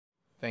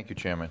Thank you,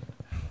 Chairman.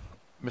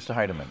 Mr.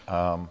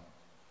 Heidemann,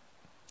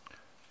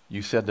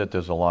 you said that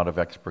there's a lot of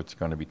experts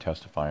going to be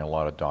testifying, a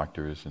lot of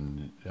doctors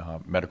and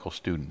medical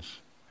students.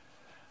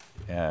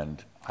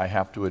 And I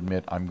have to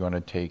admit, I'm going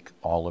to take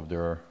all of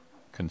their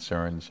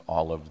concerns,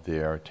 all of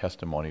their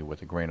testimony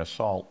with a grain of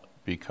salt,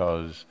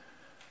 because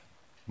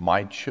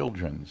my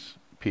children's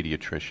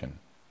pediatrician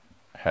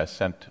has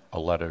sent a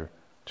letter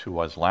to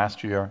us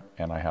last year,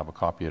 and I have a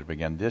copy of it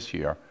again this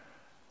year,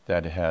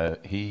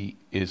 that he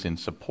is in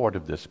support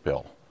of this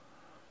bill.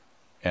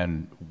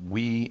 And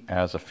we,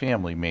 as a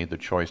family, made the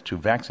choice to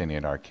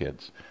vaccinate our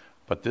kids.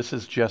 But this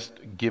is just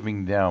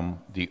giving them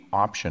the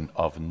option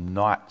of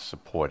not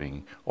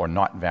supporting or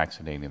not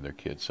vaccinating their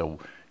kids. So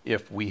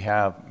if we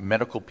have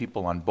medical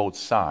people on both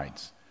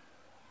sides,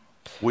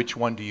 which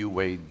one do you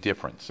weigh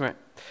difference? Right.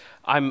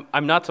 I'm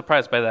not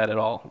surprised by that at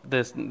all.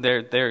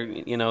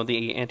 You know,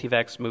 the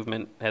anti-vax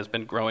movement has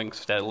been growing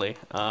steadily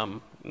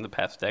in the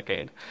past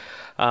decade.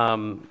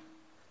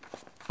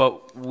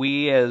 But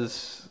we,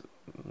 as,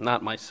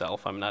 not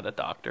myself, I'm not a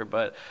doctor,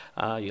 but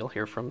you'll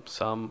hear from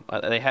some,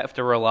 they have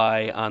to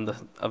rely on the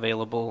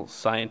available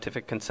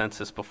scientific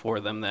consensus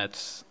before them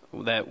that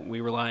we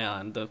rely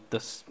on, the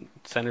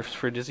Centers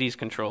for Disease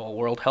Control,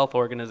 World Health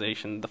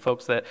Organization, the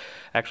folks that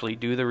actually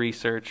do the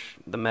research,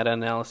 the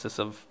meta-analysis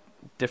of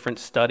different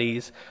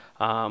studies,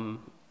 and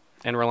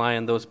rely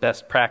on those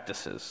best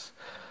practices.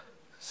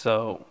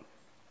 So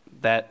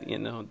that, you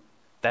know,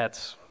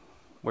 that's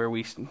where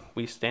we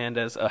stand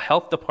as a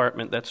health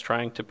department that's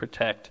trying to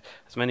protect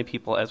as many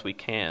people as we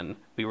can.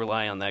 We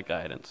rely on that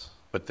guidance.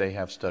 But they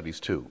have studies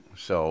too.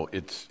 So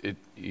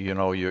you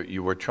know,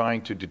 you were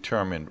trying to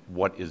determine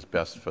what is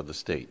best for the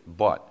state,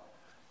 but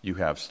you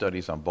have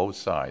studies on both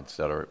sides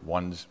that are,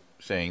 one's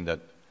saying that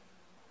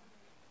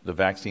the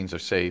vaccines are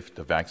safe,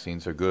 the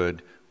vaccines are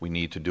good, we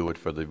need to do it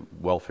for the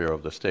welfare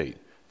of the state.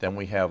 Then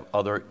we have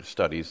other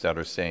studies that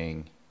are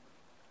saying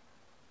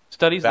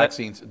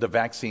the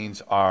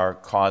vaccines are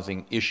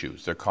causing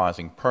issues. They're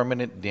causing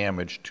permanent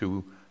damage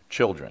to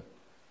children.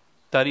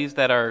 Studies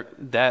that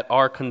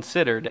are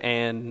considered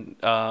and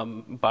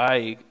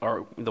by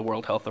the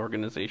World Health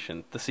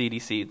Organization, the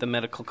CDC, the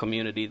medical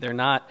community. They're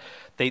not.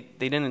 They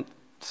didn't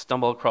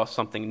stumble across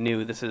something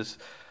new. This is,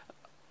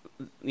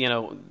 you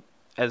know,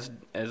 as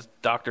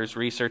doctors,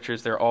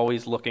 researchers, they're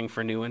always looking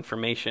for new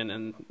information,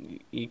 and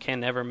you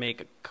can never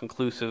make a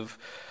conclusive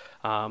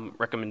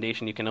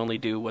recommendation. You can only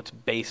do what's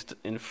based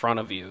in front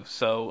of you.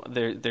 So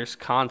there's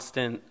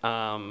constant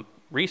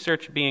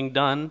research being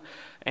done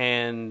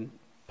and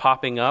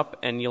popping up,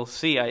 and you'll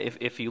see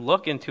if you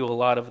look into a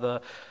lot of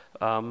the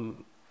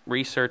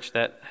research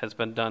that has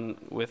been done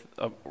with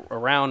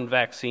around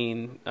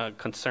vaccine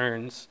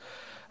concerns,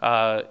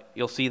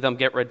 you'll see them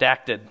get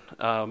redacted.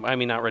 I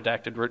mean, not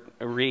redacted,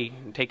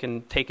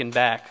 taken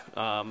back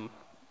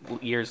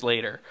years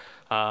later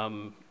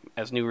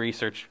as new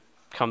research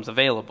comes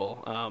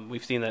available.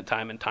 We've seen that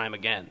time and time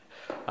again.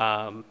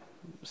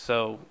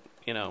 So,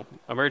 you know,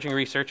 emerging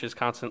research is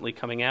constantly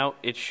coming out.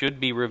 It should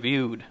be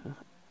reviewed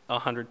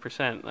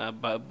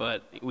 100%,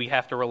 but we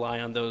have to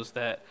rely on those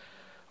that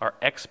are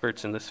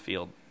experts in this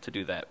field to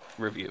do that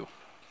review.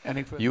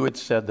 You had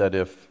said that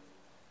if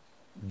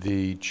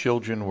the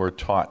children were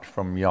taught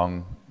from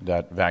young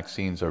that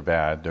vaccines are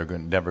bad, they're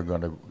never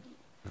going to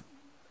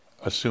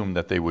assume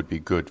that they would be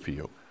good for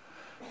you.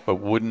 But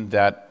wouldn't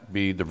that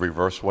be the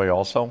reverse way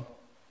also?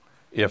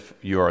 If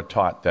you're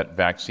taught that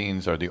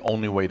vaccines are the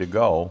only way to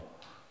go,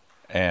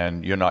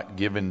 and you're not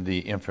given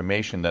the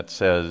information that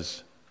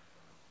says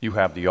you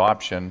have the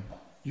option,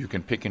 you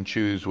can pick and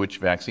choose which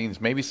vaccines.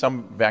 Maybe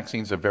some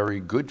vaccines are very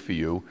good for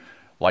you,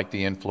 like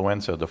the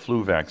influenza, the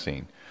flu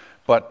vaccine.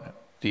 But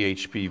the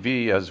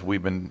HPV, as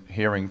we've been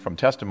hearing from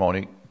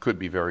testimony, could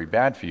be very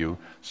bad for you.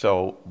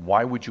 So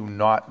why would you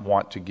not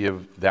want to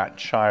give that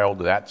child,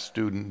 that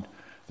student,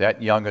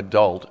 that young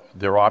adult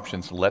their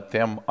options, let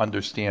them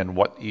understand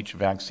what each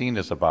vaccine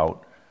is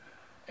about,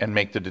 and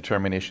make the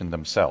determination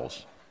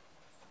themselves?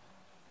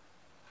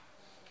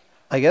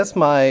 I guess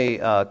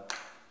my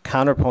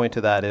counterpoint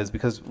to that is,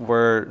 because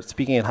we're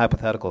speaking in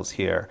hypotheticals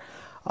here,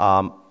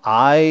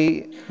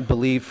 I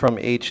believe from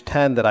age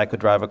 10 that I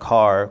could drive a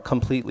car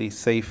completely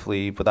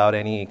safely without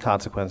any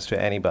consequence to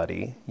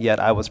anybody, yet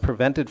I was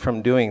prevented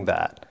from doing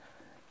that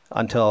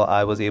until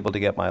I was able to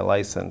get my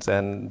license,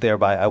 and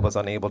thereby I was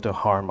unable to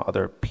harm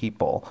other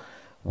people.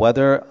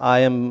 Whether I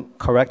am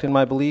correct in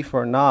my belief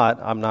or not,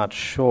 I'm not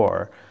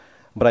sure.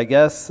 But I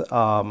guess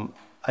I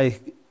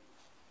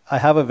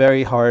have a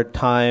very hard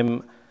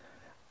time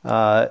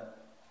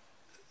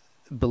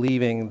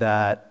believing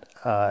that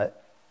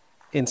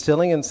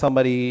instilling in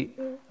somebody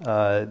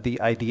the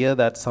idea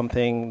that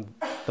something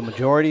the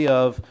majority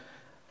of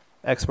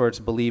experts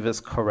believe is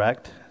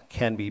correct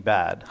can be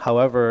bad.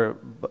 However,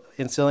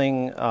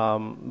 instilling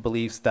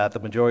beliefs that the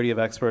majority of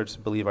experts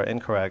believe are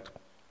incorrect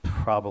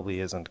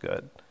probably isn't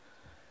good.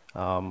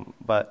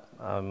 But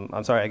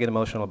I'm sorry, I get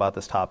emotional about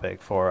this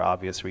topic for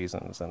obvious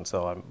reasons, and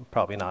so I'm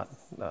probably not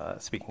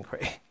speaking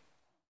great.